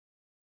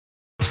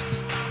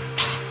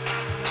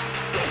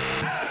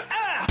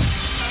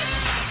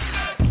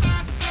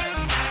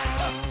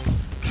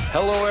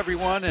Hello,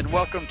 everyone, and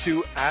welcome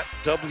to At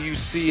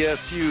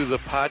WCSU, the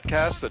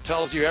podcast that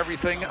tells you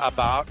everything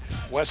about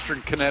Western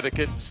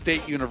Connecticut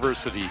State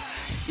University,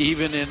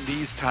 even in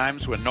these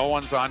times when no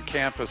one's on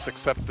campus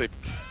except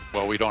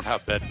we don't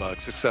have bed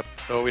bugs,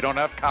 we don't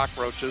have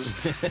cockroaches.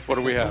 What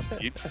do we have?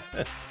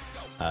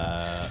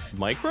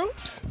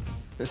 Microbes?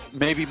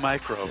 Maybe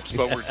microbes,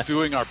 but we're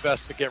doing our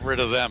best to get rid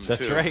of them,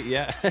 That's too. That's right,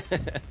 yeah.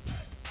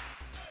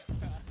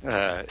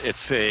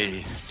 It's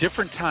a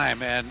different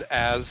time, and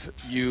as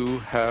you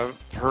have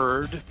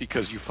heard,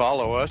 because you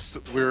follow us,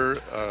 we're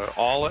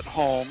all at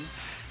home.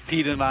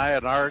 Pete and I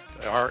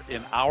are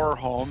in our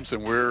homes,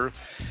 and we're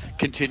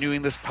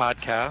continuing this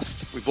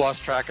podcast. We've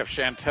lost track of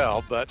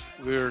Chantel, but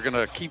we're going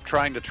to keep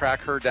trying to track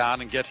her down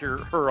and get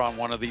her on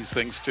one of these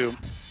things, too.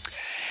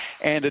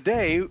 And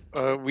today,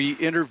 we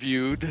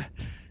interviewed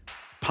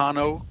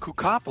Pano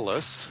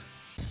Koukopoulos,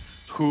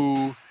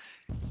 who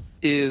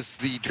is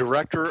the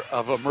Director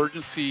of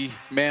Emergency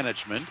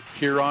Management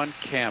here on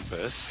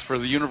campus for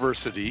the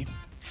university.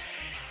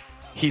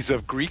 He's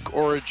of Greek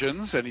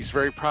origins, and he's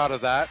very proud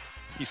of that.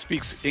 He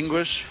speaks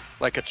English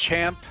like a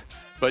champ,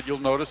 but you'll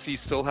notice he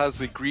still has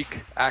the Greek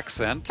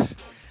accent.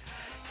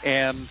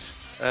 And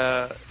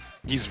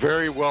he's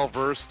very well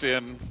versed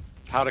in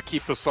how to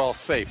keep us all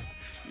safe.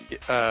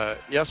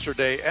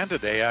 Yesterday and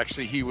today,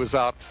 actually, he was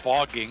out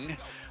fogging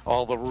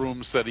all the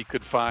rooms that he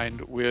could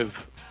find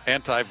with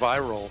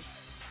antiviral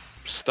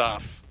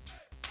stuff,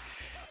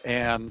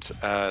 and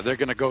they're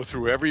going to go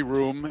through every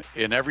room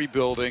in every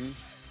building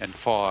and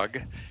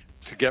fog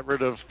to get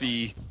rid of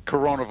the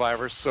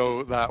coronavirus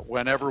so that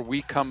whenever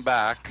we come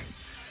back,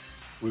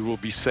 we will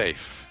be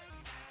safe.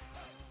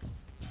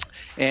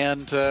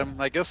 And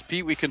I guess,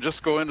 Pete, we can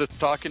just go into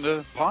talking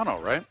to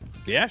Pano, right?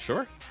 Yeah,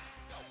 sure.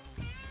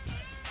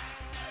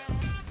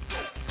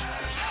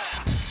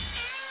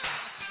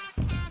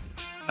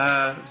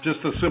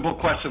 Just a simple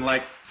question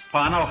like,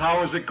 Pano,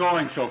 how is it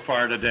going so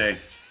far today?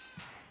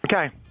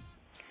 Okay.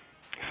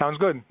 Sounds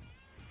good.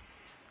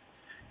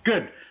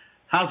 Good.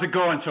 How's it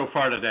going so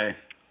far today?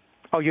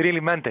 Oh, you really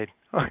meant it.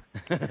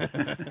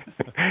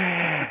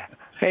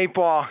 Hey,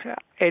 Paul.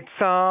 It's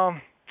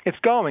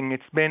going.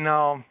 It's been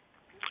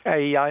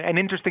an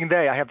interesting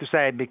day, I have to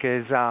say,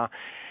 because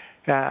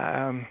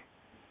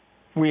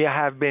we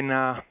have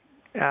been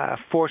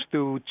forced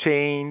to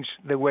change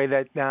the way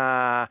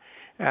that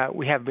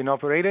we have been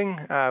operating.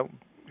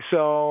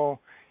 So,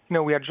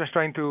 we are just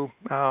trying to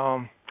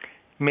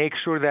make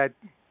sure that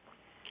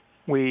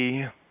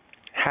we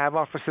have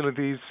our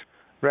facilities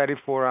ready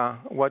for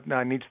what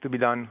needs to be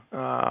done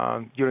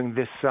during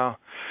this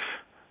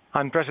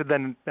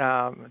unprecedented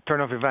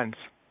turn of events.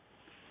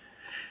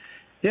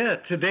 Yeah,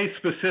 today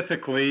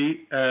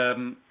specifically,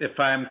 if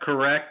I'm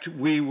correct,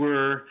 we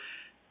were,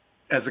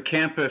 as a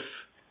campus,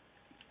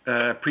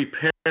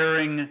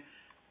 preparing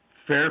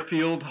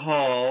Fairfield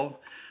Hall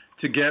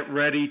to get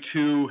ready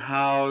to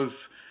house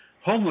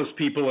homeless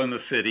people in the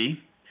city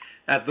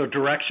at the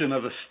direction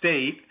of the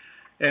state.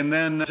 And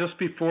then just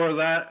before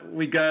that,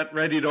 we got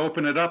ready to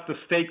open it up. The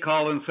state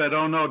called and said,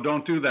 oh, no,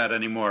 don't do that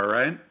anymore,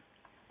 right?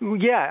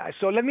 Yeah,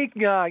 so let me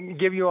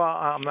give you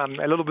a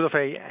little bit of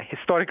a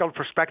historical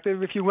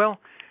perspective, if you will.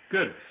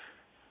 Good.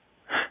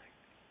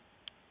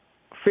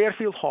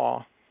 Fairfield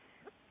Hall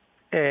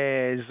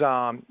is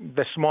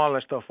the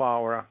smallest of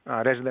our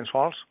residence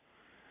halls.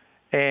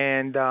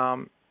 And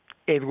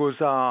it was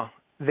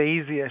the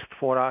easiest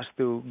for us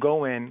to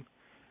go in,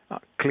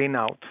 clean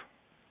out,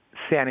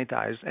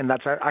 sanitize, and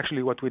that's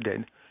actually what we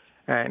did.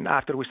 And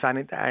after we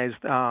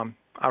sanitized,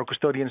 our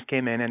custodians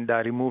came in and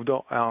removed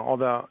all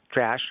the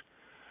trash.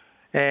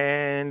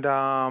 And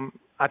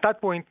at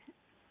that point,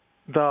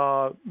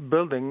 the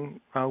building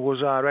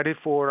was ready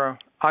for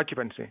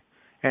occupancy,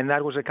 and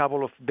that was a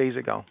couple of days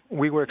ago.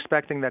 We were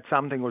expecting that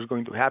something was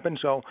going to happen,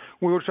 so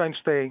we were trying to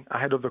stay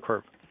ahead of the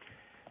curve.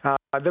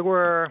 There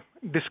were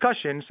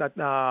discussions at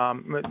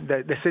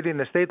the city and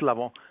the state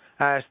level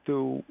as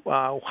to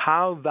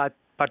how that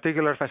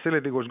particular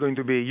facility was going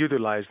to be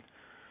utilized.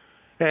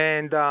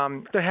 And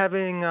after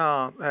having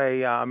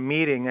a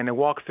meeting and a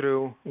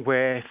walkthrough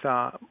with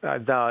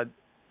the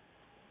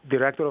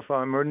Director of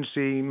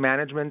Emergency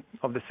Management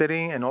of the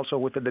city and also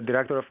with the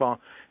Director of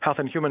Health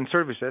and Human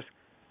Services,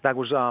 that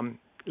was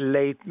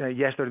late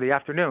yesterday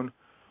afternoon,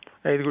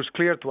 it was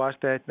clear to us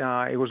that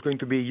it was going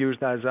to be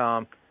used as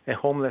a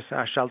homeless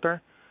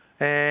shelter.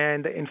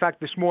 And in fact,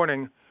 this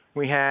morning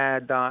we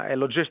had a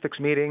logistics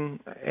meeting,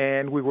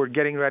 and we were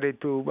getting ready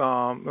to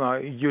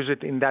use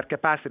it in that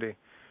capacity.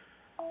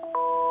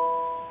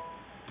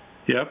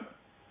 Yep.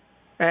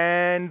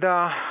 And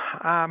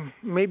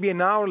maybe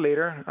an hour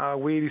later,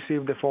 we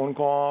received a phone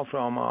call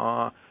from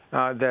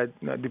the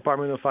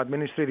Department of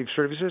Administrative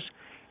Services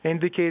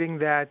indicating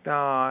that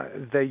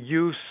the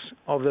use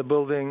of the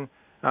building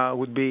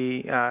would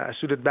be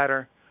suited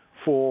better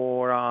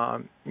for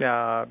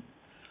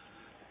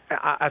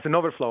as an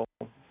overflow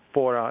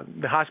for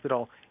the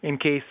hospital in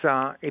case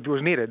it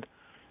was needed.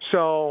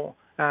 So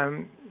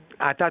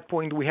at that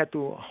point, we had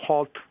to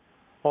halt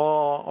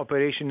all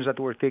operations that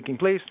were taking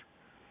place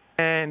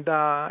and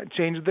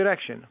change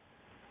direction.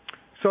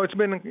 So it's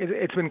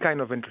been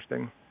kind of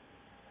interesting.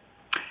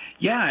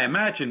 Yeah, I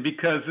imagine,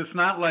 because it's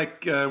not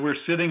like we're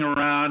sitting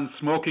around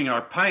smoking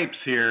our pipes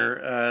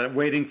here,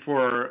 waiting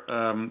for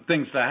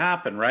things to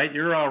happen, right?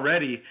 You're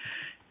already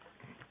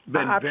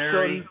been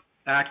very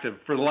active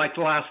for like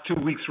the last 2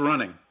 weeks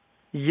running.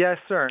 Yes,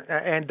 sir.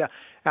 And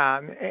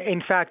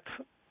in fact,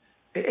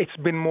 it's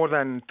been more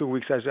than 2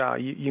 weeks, as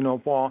you know,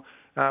 Paul.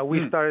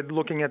 We started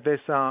looking at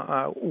this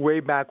way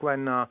back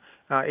when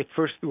it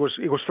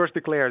was first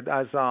declared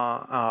as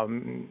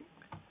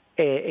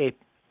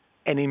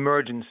an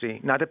emergency,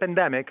 not a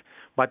pandemic,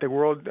 but a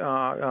world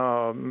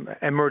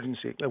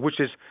emergency, which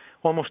is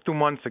almost 2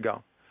 months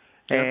ago.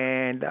 Yep.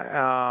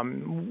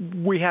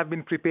 And we have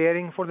been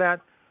preparing for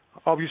that.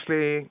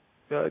 Obviously,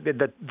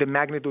 the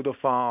magnitude of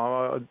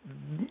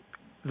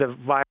the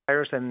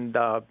virus and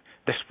the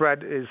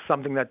spread is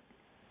something that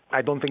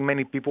I don't think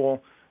many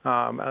people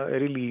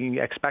really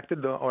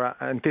expected or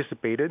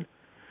anticipated.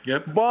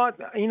 Yep. But,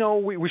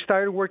 we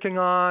started working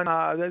on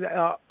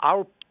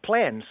our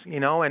plans,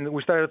 and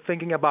we started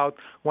thinking about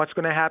what's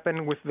going to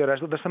happen with the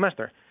rest of the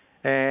semester.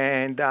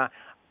 And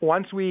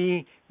once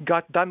we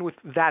got done with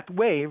that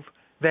wave,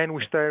 then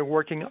we started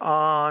working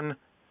on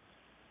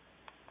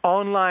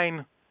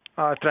online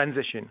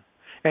transition.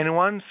 And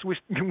once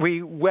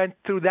we went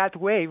through that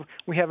wave,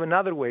 we have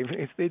another wave.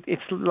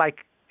 It's like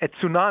a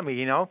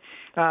tsunami,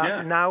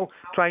 Now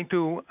trying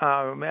to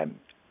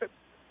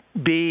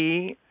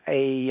be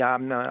a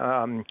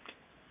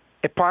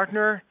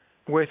partner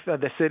with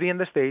the city and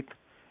the state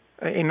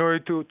in order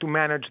to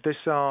manage this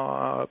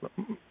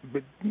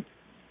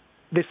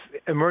this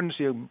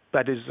emergency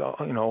that is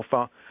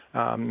of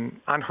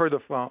unheard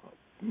of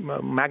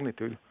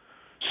magnitude.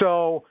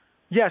 So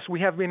yes,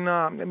 we have been.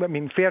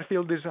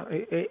 Fairfield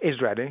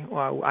is ready.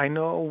 I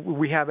know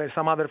we have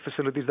some other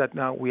facilities that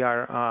we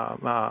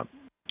are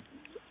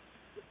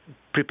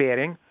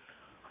preparing,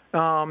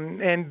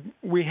 and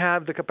we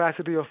have the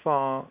capacity of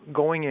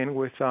going in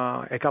with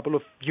a couple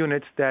of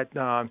units that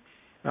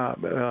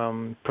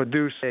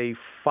produce a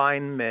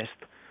fine mist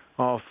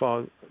of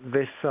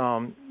this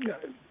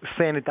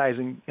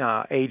sanitizing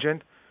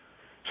agent.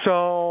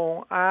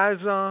 So as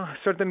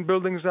certain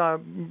buildings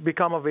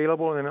become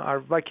available and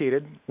are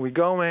vacated, we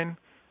go in,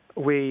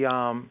 we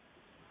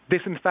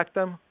disinfect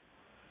them,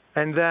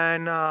 and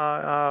then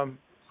our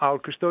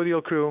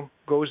custodial crew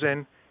goes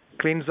in,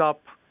 cleans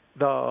up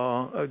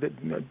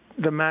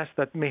the mess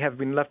that may have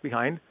been left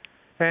behind,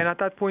 and at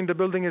that point the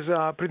building is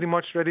pretty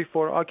much ready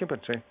for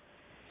occupancy.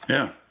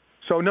 Yeah.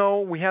 So no,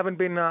 we haven't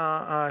been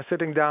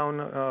sitting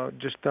down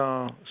just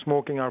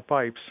smoking our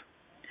pipes.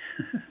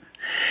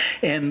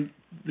 And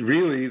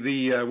really,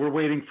 we're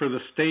waiting for the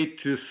state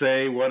to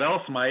say what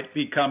else might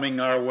be coming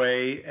our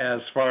way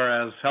as far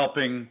as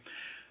helping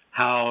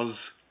house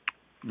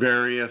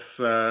various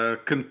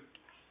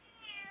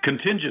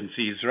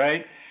contingencies,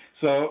 right?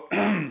 So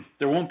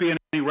there won't be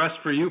any rest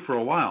for you for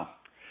a while.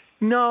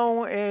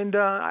 No, and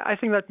I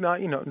think that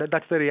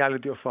that's the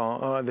reality of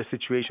the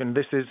situation.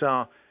 This is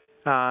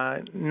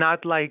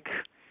not like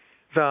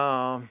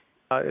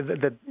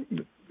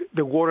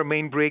the water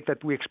main break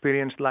that we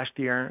experienced last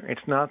year.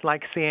 It's not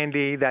like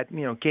Sandy that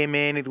came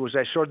in. It was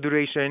a short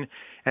duration,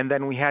 and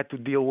then we had to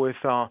deal with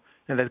the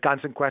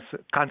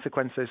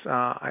consequences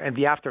and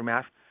the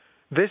aftermath.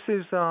 This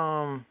is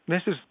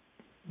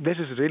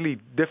really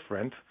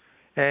different,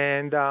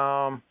 and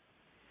I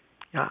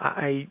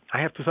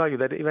have to tell you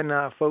that even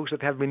folks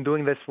that have been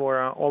doing this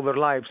for all their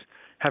lives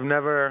have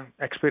never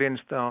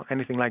experienced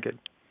anything like it.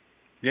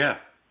 Yeah.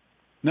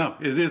 No,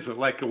 it is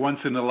like a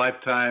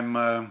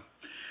once-in-a-lifetime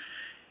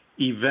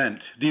event.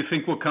 Do you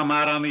think we'll come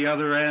out on the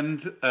other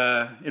end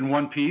in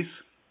one piece?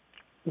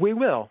 We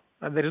will.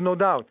 There is no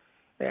doubt.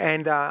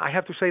 And I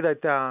have to say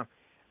that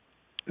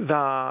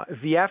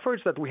the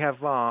efforts that we have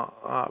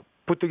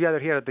put together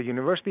here at the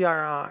university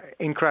are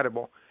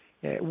incredible.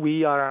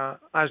 We are,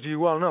 as you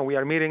well know, we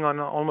are meeting on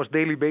an almost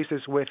daily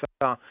basis with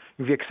the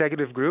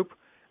executive group.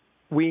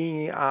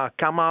 We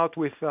come out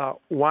with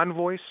one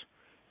voice.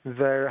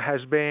 There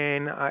has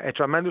been a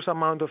tremendous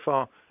amount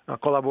of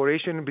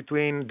collaboration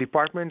between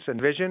departments and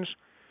divisions.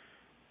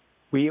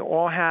 We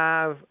all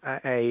have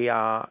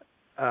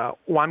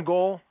one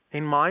goal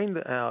in mind,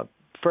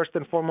 first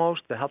and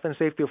foremost, the health and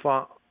safety of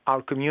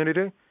our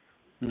community,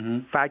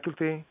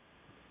 faculty,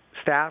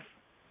 staff,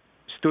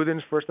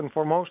 students first and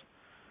foremost.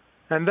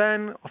 And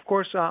then, of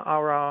course,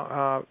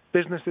 our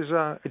business is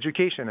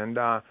education, and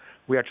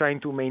we are trying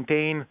to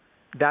maintain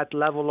that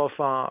level of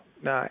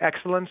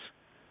excellence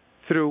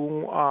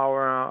through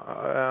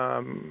our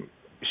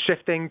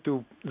shifting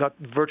to the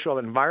virtual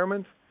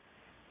environment.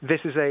 This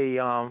is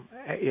a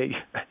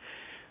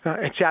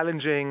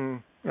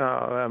challenging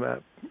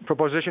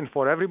proposition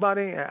for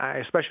everybody,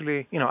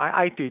 especially,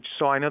 I teach,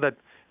 so I know that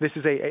this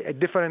is a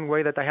different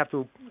way that I have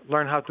to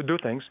learn how to do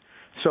things.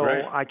 So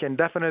right. I can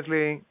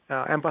definitely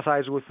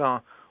empathize with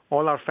all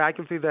our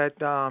faculty that,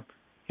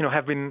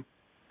 have been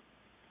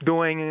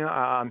doing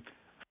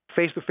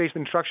face-to-face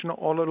instruction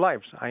all their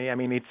lives. I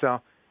mean, it's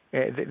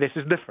this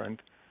is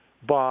different,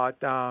 but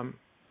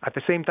at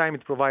the same time,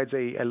 it provides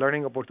a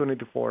learning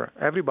opportunity for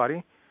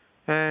everybody.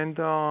 And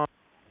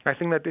I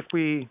think that if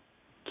we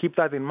keep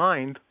that in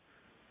mind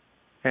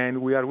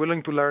and we are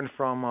willing to learn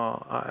from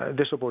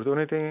this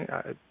opportunity,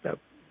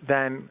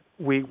 then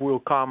we will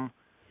come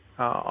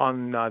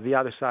on the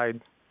other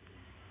side.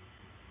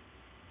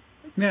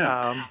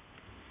 Yeah.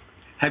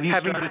 Have you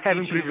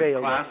having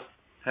prevailed.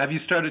 Have you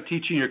started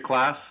teaching your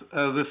class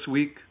this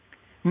week?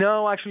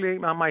 No, actually,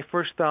 my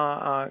first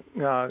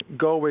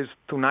go is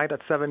tonight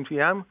at 7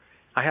 p.m.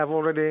 I have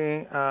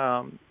already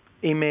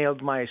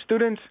emailed my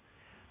students.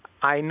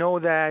 I know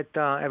that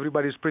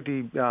everybody's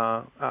pretty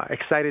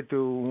excited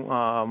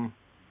to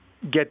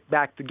get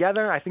back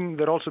together. I think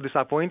they're also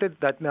disappointed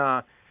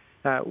that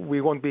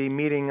we won't be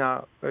meeting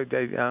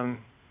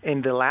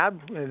in the lab.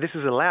 This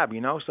is a lab,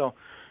 so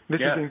this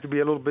is going to be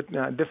a little bit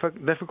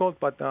difficult.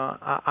 But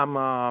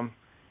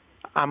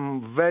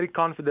I'm very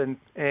confident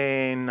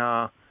in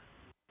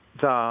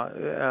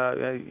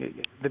the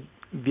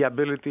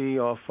ability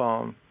of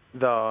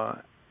the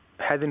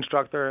head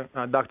instructor,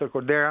 Dr.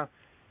 Cordera,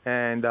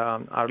 and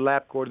our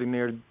lab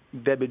coordinator,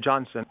 Debbie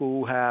Johnson,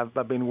 who have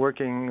been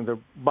working their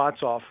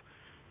butts off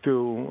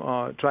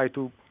to try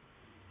to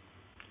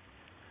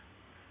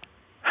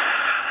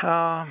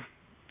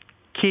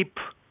keep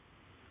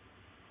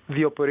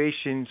the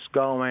operations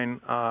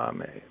going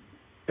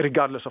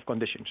regardless of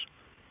conditions.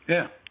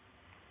 Yeah.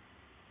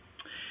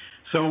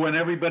 So when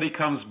everybody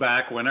comes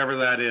back, whenever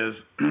that is,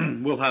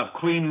 we'll have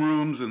clean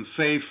rooms and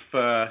safe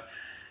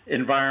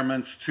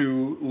environments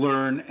to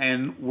learn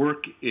and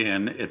work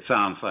in, it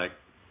sounds like.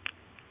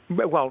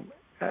 Well,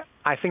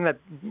 I think that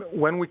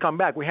when we come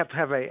back, we have to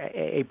have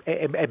a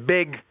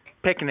big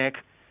picnic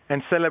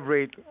and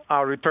celebrate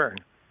our return.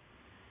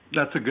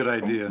 That's a good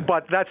idea.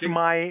 But that's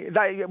by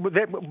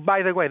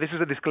the way, this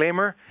is a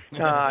disclaimer.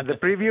 The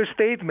previous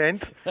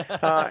statement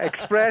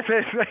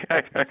expresses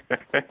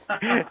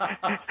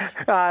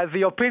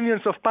the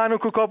opinions of Panos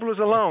Koukopoulos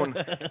alone,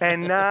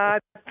 and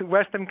not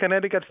Western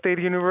Connecticut State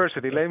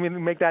University. Let me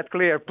make that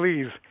clear,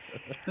 please.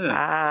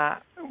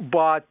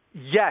 But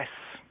yes,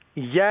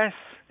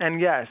 and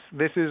yes.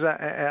 This is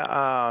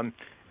I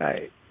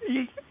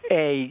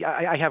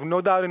have no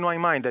doubt in my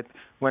mind that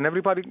when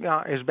everybody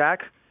is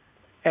back,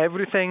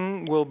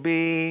 everything will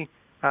be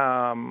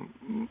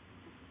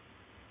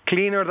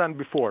cleaner than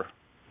before.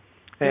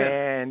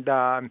 Yeah.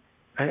 And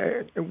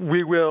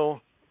we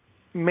will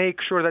make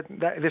sure that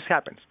this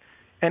happens.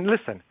 And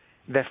listen,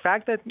 the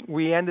fact that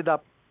we ended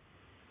up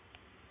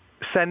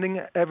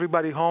sending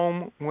everybody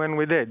home when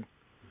we did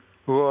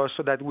was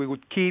so that we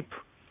would keep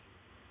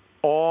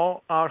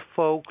all our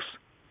folks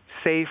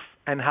safe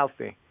and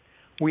healthy.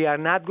 We are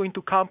not going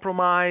to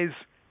compromise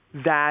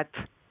that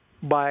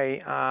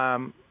by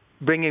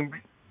bringing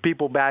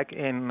people back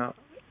in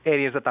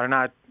areas that are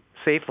not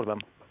safe for them.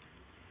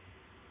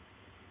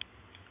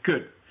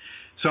 Good.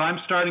 So I'm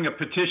starting a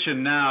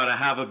petition now to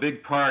have a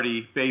big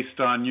party based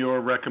on your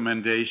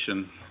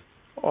recommendation.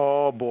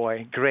 Oh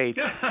boy, great.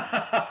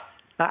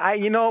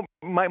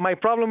 My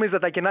problem is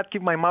that I cannot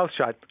keep my mouth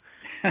shut.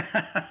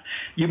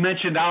 You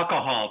mentioned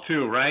alcohol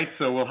too, right?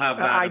 So we'll have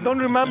that. I don't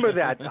remember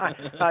that.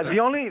 The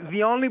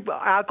only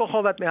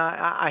alcohol that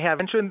I have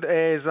mentioned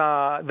is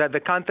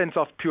the contents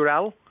of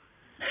Purell.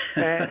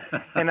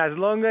 And as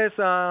long as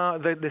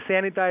the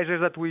sanitizers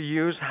that we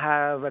use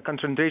have a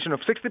concentration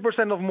of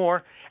 60% or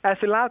more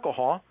ethyl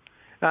alcohol,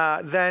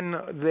 then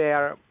they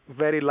are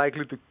very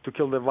likely to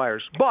kill the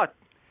virus. But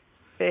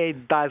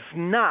it does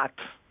not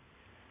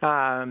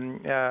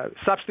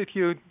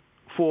substitute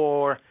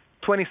for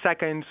 20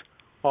 seconds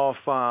of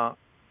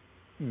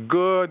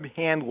good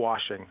hand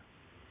washing.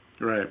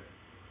 Right.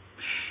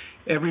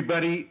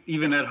 Everybody,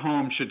 even at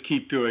home, should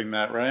keep doing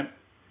that, right?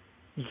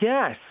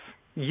 Yes.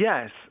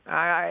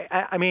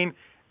 I mean,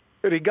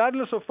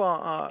 regardless of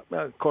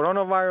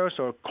coronavirus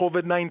or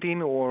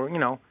COVID-19 or,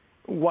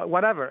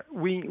 whatever,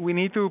 we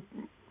need to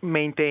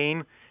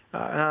maintain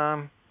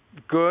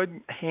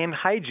good hand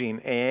hygiene.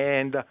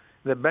 And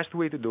the best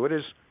way to do it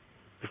is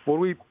before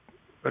we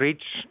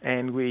reach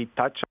and we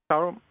touch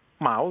our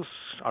mouths,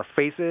 our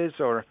faces,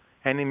 or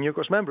any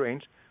mucous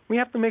membranes, we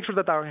have to make sure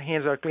that our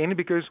hands are clean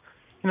because,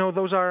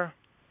 those are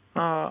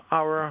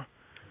our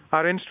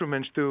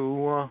instruments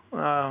to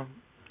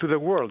the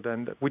world,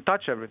 and we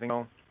touch everything.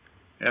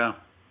 Yeah.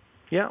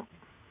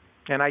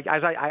 And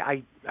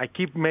I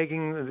keep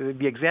making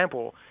the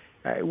example.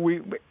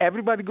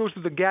 Everybody goes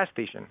to the gas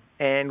station,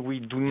 and we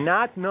do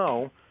not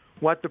know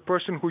what the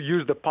person who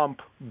used the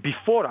pump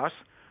before us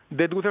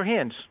did with their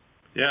hands.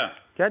 Yeah.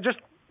 Just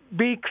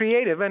be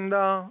creative and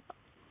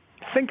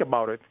think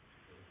about it,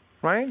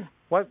 right?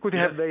 What could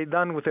have they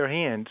done with their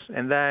hands?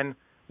 And then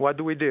what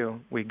do?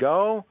 We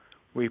go,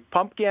 we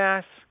pump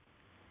gas,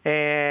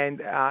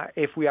 and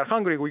if we are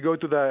hungry, we go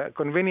to the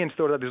convenience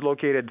store that is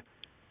located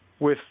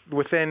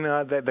within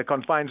the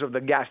confines of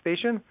the gas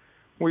station.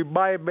 We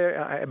buy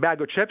a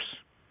bag of chips,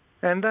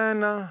 and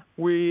then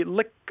we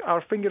lick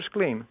our fingers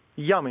clean.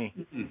 Yummy.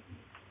 Mm-hmm.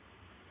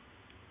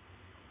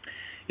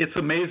 It's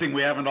amazing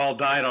we haven't all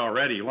died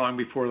already, long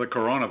before the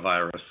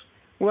coronavirus.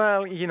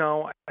 Well,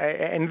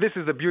 and this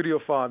is the beauty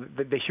of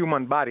the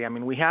human body. I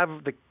mean, we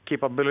have the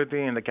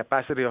capability and the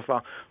capacity of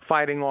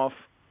fighting off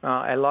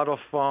a lot of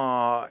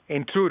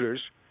intruders,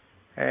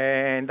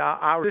 and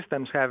our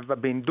systems have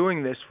been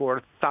doing this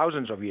for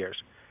thousands of years.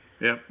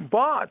 Yeah.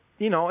 But,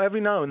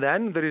 every now and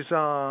then there is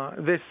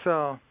this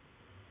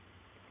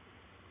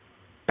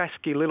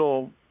pesky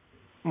little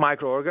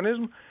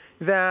microorganism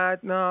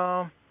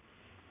that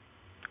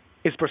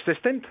is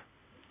persistent,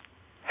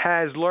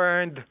 has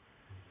learned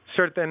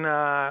certain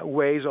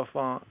ways of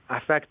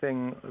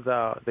affecting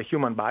the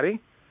human body,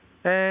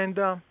 and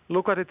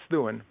look what it's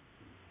doing.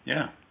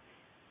 Yeah.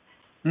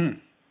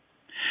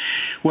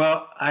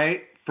 Well,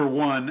 I, for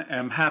one,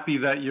 am happy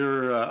that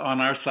you're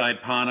on our side,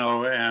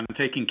 Pano, and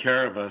taking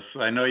care of us.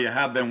 I know you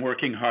have been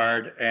working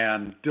hard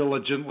and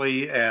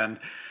diligently, and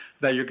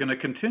that you're going to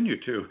continue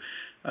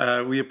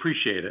to. We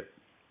appreciate it.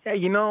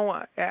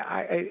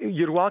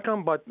 You're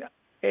welcome, but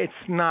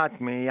it's not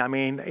me. I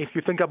mean, if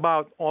you think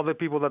about all the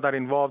people that are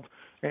involved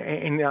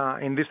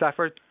in this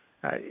effort,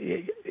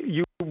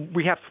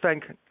 we have to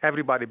thank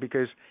everybody,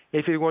 because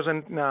if it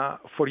wasn't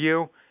for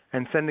you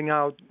and sending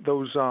out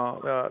those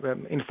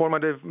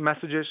informative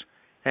messages,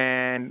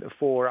 and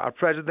for our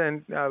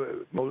president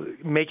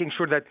making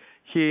sure that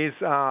he's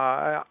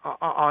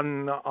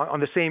on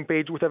the same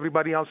page with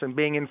everybody else and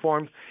being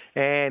informed,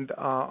 and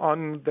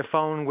on the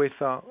phone with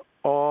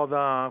all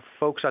the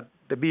folks at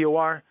the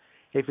BOR,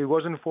 if it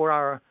wasn't for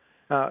our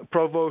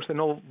provost and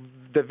all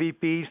the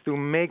VPs to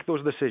make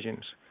those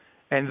decisions,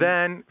 and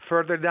then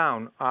further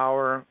down,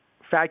 our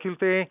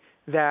faculty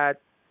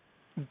that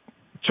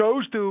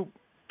chose to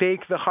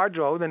take the hard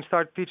road and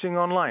start teaching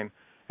online,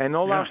 and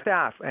all our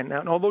staff and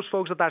all those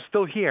folks that are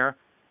still here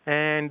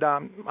and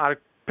are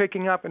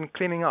picking up and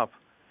cleaning up.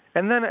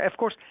 And then, of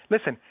course,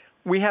 listen,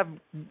 we have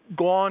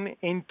gone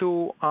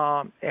into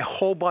a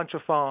whole bunch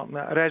of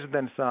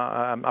residence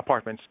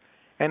apartments.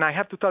 And I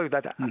have to tell you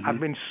that I've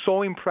been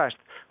so impressed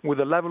with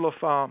the level of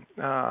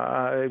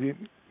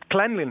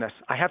cleanliness.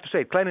 I have to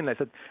say cleanliness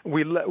that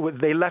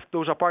they left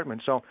those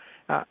apartments. So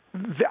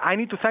I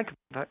need to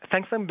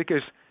thank them,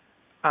 because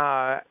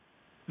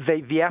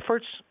the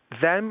efforts,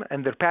 them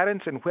and their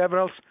parents and whoever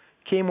else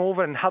came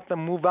over and helped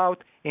them move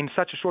out in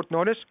such a short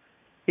notice,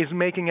 is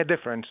making a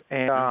difference.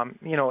 And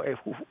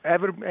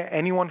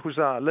anyone who's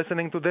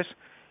listening to this,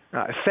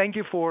 thank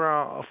you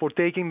for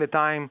taking the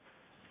time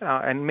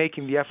and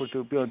making the effort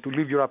to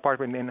leave your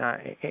apartment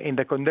in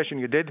the condition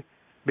you did,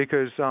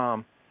 because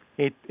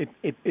it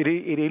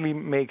really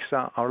makes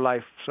our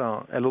lives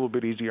a little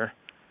bit easier.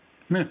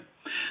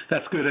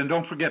 That's good. And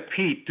don't forget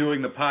Pete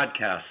doing the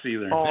podcast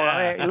either. Oh,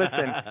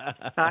 listen,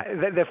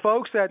 the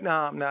folks at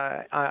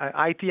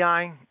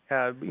ITI,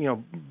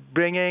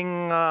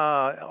 bringing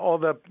all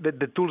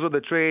the tools of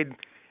the trade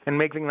and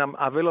making them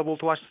available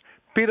to us.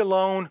 Pete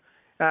alone,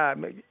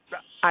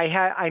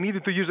 I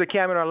needed to use a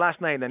camera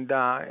last night, and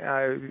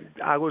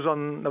I was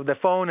on the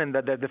phone and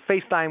the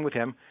FaceTime with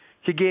him.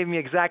 He gave me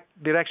exact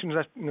directions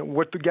as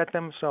where to get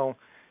them. So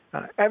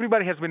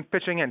everybody has been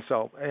pitching in.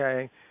 So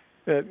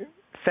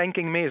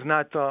thanking me is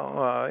not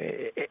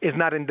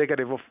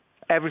indicative of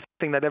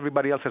everything that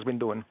everybody else has been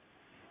doing.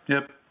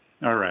 Yep.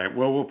 All right.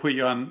 Well, we'll put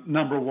you on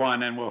number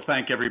one, and we'll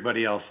thank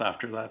everybody else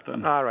after that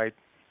then. All right.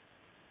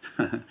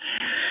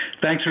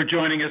 Thanks for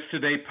joining us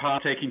today, Paul,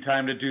 taking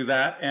time to do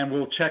that, and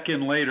we'll check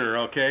in later,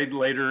 okay?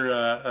 Later,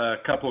 a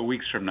couple of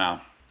weeks from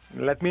now.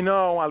 Let me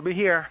know. I'll be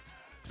here.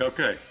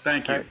 Okay.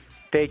 Thank you. Right.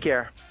 Take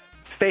care.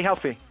 Stay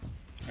healthy.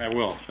 I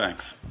will.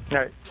 Thanks. All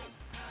right.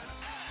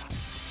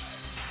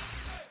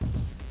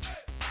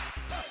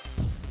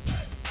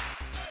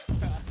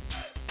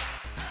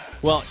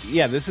 Well,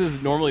 yeah, this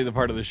is normally the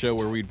part of the show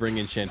where we'd bring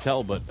in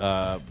Chantel, but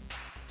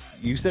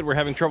you said we're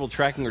having trouble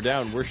tracking her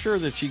down. We're sure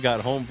that she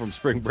got home from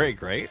spring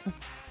break, right?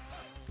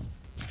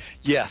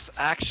 Yes,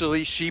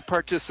 actually, she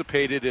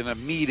participated in a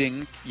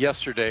meeting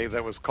yesterday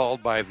that was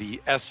called by the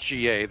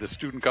SGA, the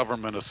Student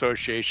Government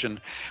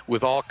Association,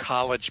 with all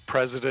college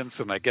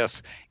presidents and I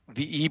guess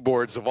the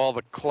e-boards of all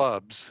the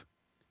clubs,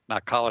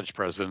 not college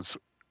presidents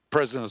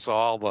of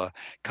all the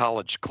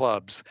college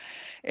clubs,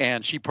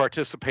 and she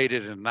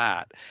participated in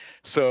that.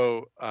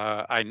 So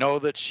I know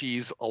that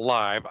she's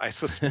alive. I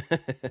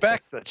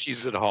suspect that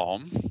she's at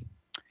home,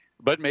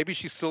 but maybe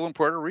she's still in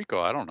Puerto Rico.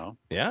 I don't know.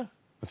 Yeah,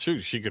 that's true.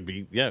 She could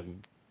be,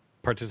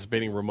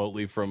 participating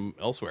remotely from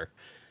elsewhere.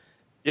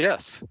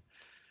 Yes.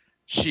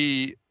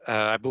 She,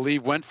 I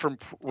believe,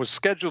 was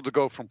scheduled to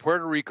go from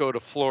Puerto Rico to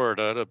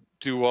Florida to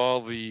do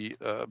all the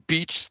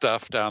beach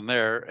stuff down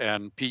there.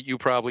 And Pete, you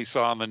probably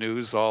saw on the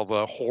news all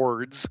the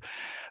hordes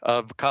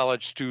of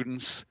college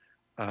students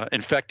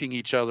infecting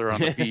each other on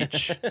the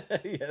beach.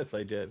 Yes,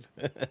 I did.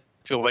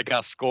 Till they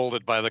got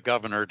scolded by the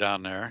governor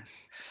down there.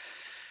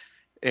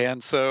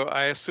 And so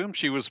I assume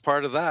she was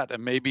part of that.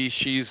 And maybe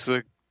she's,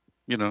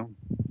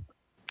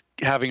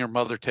 having her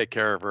mother take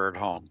care of her at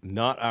home.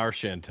 Not our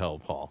Chantel,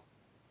 Paul.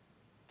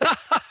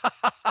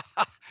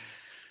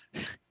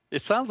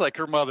 It sounds like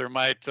her mother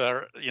might,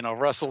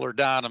 wrestle her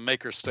down and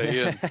make her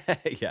stay in.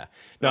 Yeah.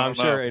 No, I'm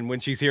sure. And when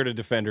she's here to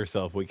defend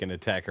herself, we can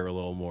attack her a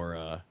little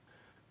more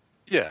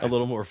Yeah. a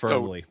little more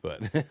firmly,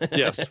 but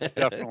Yes,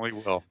 definitely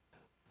will.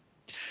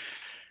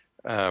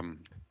 And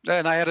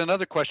I had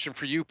another question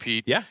for you,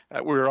 Pete. Yeah.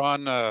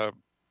 We're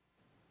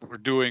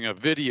doing a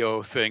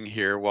video thing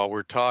here while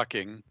we're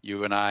talking,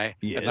 you and I,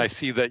 and I Yes.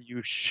 see that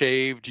you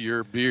shaved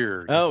your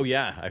beard. Oh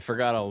yeah, I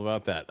forgot all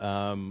about that.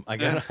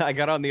 I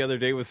got on the other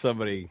day with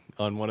somebody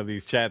on one of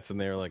these chats, and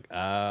they were like,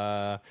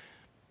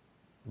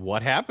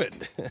 what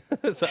happened?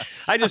 So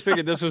I just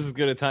figured this was as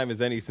good a time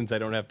as any, since I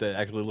don't have to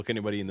actually look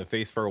anybody in the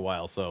face for a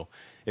while. So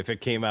if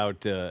it came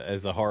out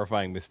as a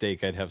horrifying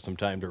mistake, I'd have some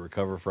time to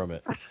recover from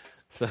it.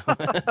 So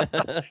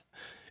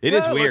it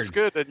is weird. Looks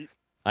good. And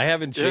I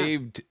haven't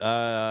shaved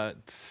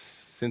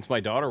since my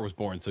daughter was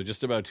born, so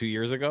just about 2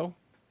 years ago.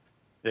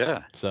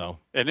 yeah, So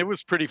and it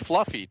was pretty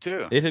fluffy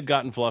too. it had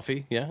gotten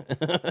fluffy, yeah.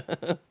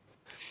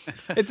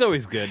 It's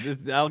always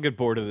good. I'll get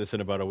bored of this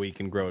in about a week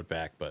and grow it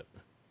back, but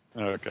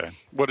Okay.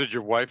 What did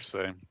your wife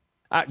say?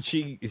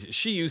 she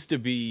used to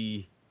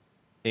be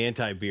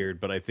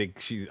anti-beard, but I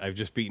think I've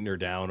just beaten her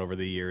down over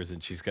the years,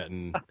 and she's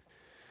gotten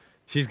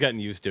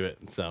used to it.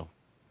 So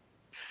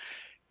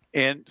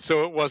And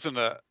so it wasn't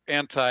a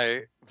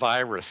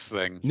anti-virus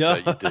thing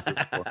no, that you did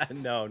this for.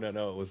 no,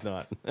 it was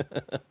not.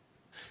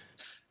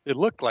 It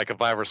looked like a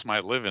virus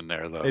might live in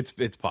there, though.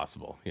 It's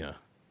possible, yeah.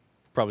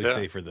 It's probably Yeah.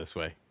 safer this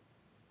way.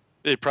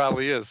 It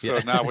probably is. So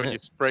Yeah. now when you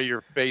spray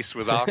your face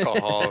with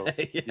alcohol,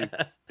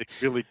 Yeah. it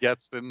really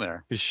gets in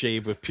there. His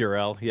shave with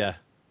Purell, yeah.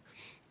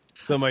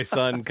 So my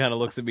son kind of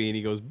looks at me and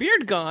he goes,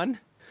 "Beard gone?"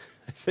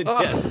 I said,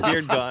 "Yes,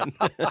 beard gone."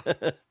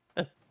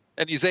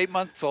 And he's 8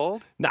 months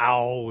old?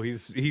 No, he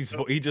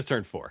just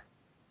turned 4.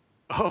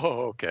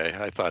 Oh, okay.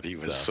 I thought he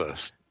was So.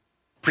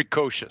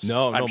 precocious.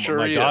 No, I'm sure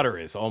my he daughter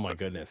is. is. Oh my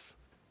goodness,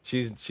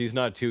 she's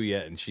not 2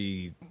 yet, and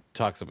she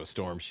talks up a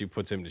storm. She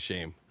puts him to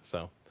shame.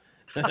 So.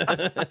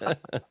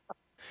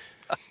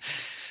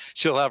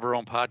 She'll have her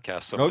own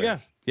podcast someday. Oh yeah,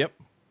 yep.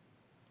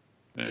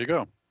 There you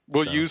go.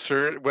 We'll So. use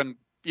her when,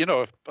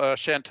 if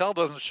Chantel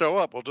doesn't show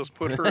up, we'll just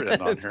put her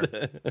in on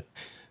here.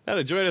 Now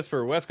to join us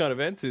for Westcon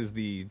Events is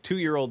the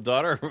 2-year-old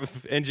daughter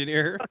of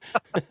engineer.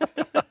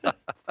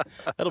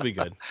 That'll be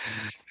good.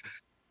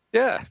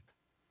 Yeah.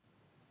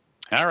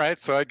 All right.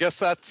 So I guess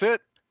that's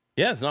it.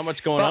 Yeah, there's not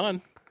much going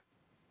on.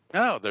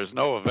 No, there's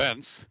no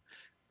events.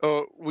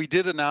 Oh, we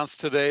did announce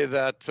today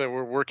that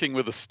we're working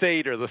with the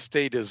state, or the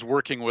state is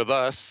working with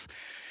us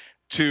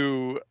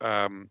to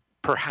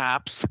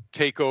perhaps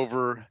take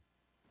over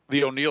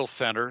the O'Neill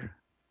Center.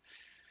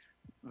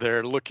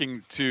 They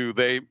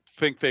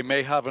think they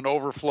may have an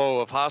overflow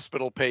of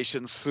hospital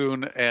patients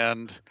soon,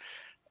 and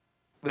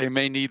they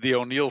may need the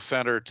O'Neill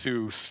Center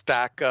to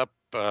stack up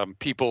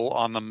people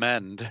on the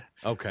mend,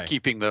 Okay.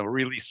 keeping the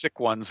really sick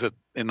ones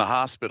in the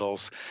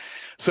hospitals.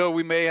 So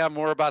we may have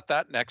more about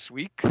that next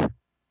week.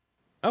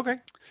 Okay.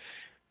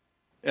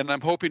 And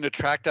I'm hoping to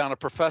track down a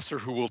professor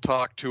who will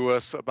talk to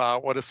us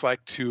about what it's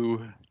like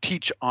to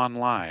teach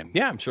online.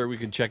 Yeah, I'm sure we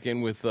could check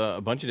in with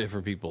a bunch of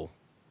different people.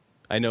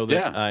 I know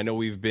that. I know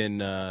we've been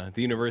the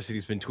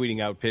university's been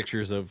tweeting out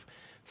pictures of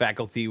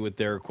faculty with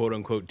their quote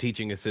unquote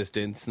teaching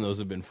assistants, and those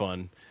have been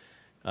fun.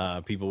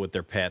 People with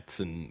their pets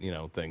and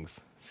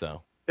things.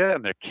 So Yeah,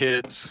 and their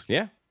kids.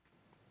 yeah,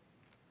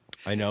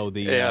 I know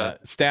the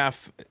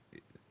staff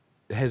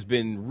has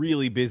been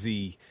really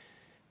busy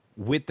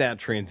with that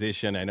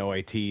transition. I know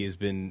IT has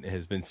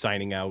been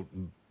signing out,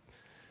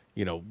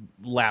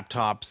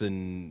 laptops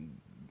and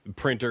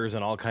printers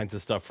and all kinds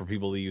of stuff for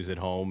people to use at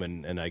home.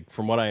 And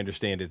from what I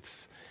understand,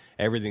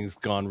 everything's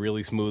gone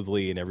really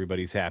smoothly and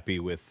everybody's happy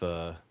with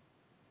where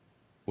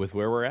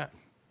we're at.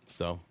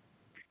 So.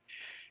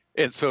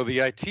 And so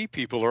the IT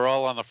people are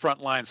all on the front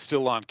line,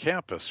 still on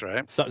campus,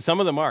 right? Some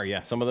of them are,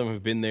 yeah. Some of them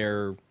have been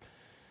there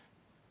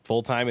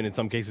full time, and in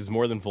some cases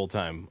more than full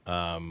time.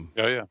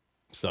 Yeah.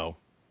 So,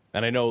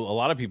 and I know a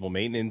lot of people,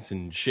 maintenance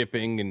and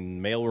shipping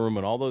and mailroom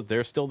and all those,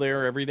 they're still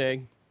there every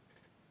day.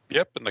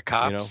 Yep, and the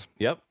cops.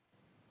 Yep.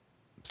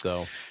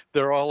 So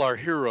they're all our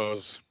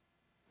heroes.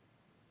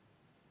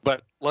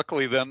 But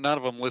luckily, then none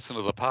of them listen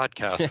to the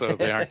podcast, so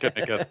they aren't going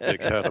to get a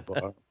big head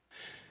about it.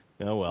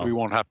 Oh well. We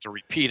won't have to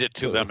repeat it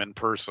to them in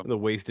person. The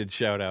wasted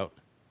shout out.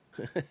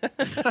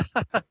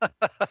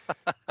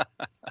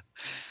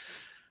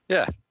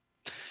 Yeah.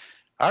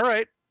 All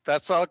right.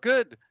 That's all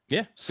good.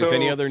 Yeah. So if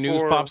any other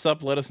news pops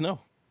up, let us know.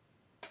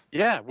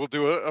 Yeah, we'll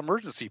do an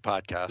emergency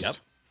podcast.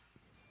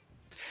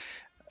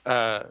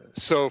 Yep.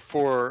 So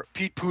for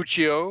Pete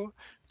Puccio,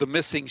 the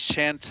missing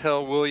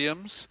Chantel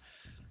Williams,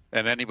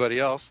 and anybody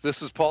else,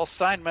 this is Paul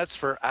Steinmetz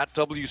for At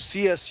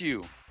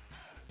WCSU.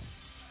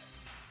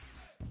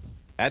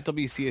 At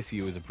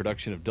WCSU is a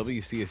production of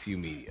WCSU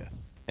Media,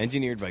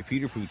 engineered by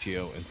Peter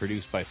Puccio and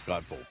produced by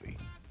Scott Volpe.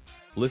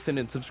 Listen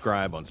and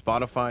subscribe on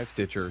Spotify,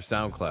 Stitcher,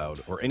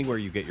 SoundCloud, or anywhere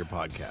you get your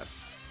podcasts.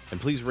 And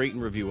please rate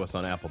and review us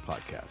on Apple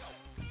Podcasts.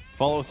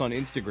 Follow us on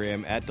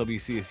Instagram at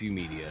WCSU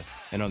Media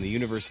and on the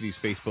university's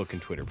Facebook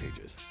and Twitter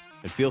pages.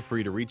 And feel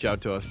free to reach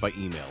out to us by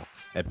email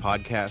at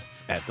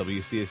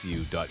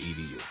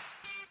podcasts@wcsu.edu.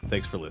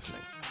 Thanks for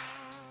listening.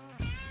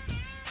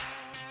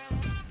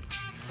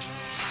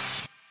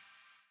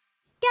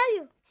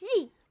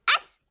 WCSU.